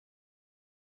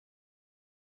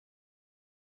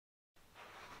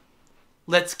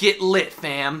Let's get lit,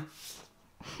 fam.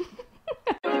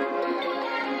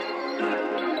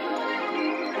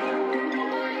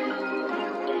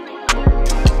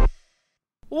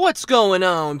 What's going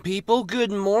on, people?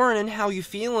 Good morning. How you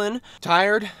feeling?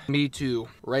 Tired? Me too.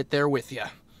 Right there with ya.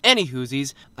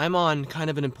 Anywhoosies, I'm on kind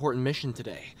of an important mission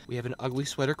today. We have an ugly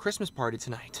sweater Christmas party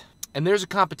tonight. And there's a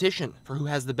competition for who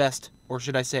has the best, or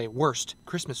should I say worst,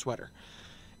 Christmas sweater.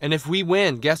 And if we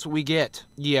win, guess what we get?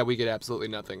 Yeah, we get absolutely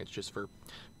nothing. It's just for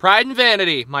pride and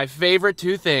vanity. My favorite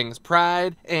two things,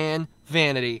 pride and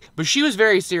vanity. But she was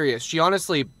very serious. She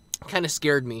honestly kind of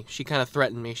scared me. She kind of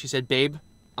threatened me. She said, babe,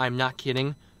 I'm not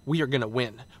kidding. We are gonna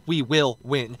win. We will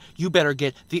win. You better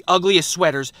get the ugliest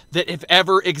sweaters that have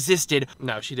ever existed.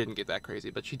 No, she didn't get that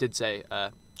crazy, but she did say,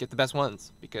 get the best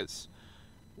ones, because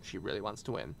she really wants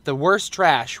to win. The worst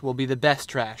trash will be the best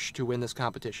trash to win this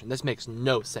competition. This makes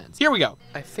no sense. Here we go.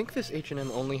 I think this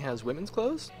H&M only has women's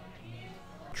clothes.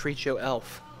 Treat your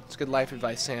elf. It's good life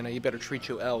advice, Santa. You better treat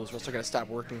your elves or else they're gonna stop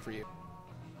working for you.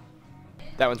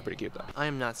 That one's pretty cute, though. I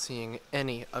am not seeing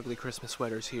any ugly Christmas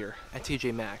sweaters here at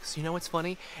TJ Maxx. You know what's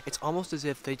funny? It's almost as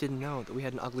if they didn't know that we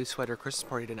had an ugly sweater Christmas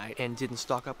party tonight and didn't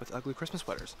stock up with ugly Christmas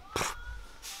sweaters.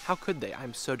 How could they?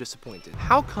 I'm so disappointed.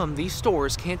 How come these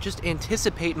stores can't just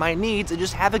anticipate my needs and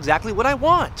just have exactly what I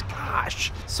want?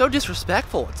 Gosh, so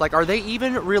disrespectful. It's like, are they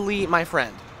even really my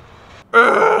friend?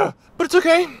 But it's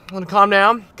okay. I'm gonna calm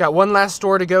down. Got one last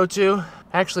store to go to.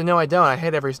 Actually, no, I don't. I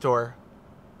hate every store.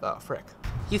 Oh, frick.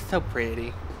 He's so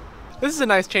pretty. This is a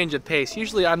nice change of pace.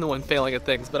 Usually I'm the one failing at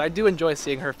things, but I do enjoy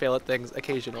seeing her fail at things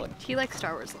occasionally. He likes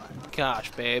Star Wars a lot.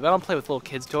 Gosh, babe, I don't play with little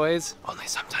kids' toys. Only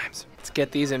sometimes. Let's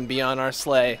get these and be on our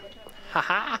sleigh.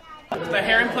 Haha. Is the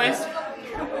hair in place?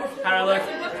 How do I look?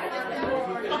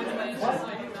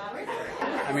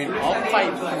 I mean, I'll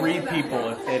fight 3 people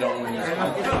if they don't win this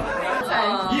one.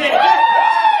 Yeah!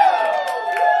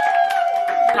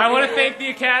 I want to thank the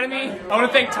Academy. I want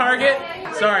to thank Target.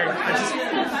 Sorry, I just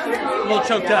a little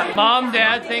choked up. Mom,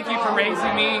 Dad, thank you for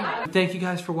raising me. Thank you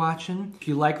guys for watching. If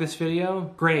you like this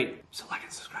video, great. So like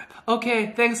and subscribe.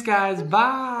 Okay, thanks guys.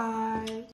 Bye.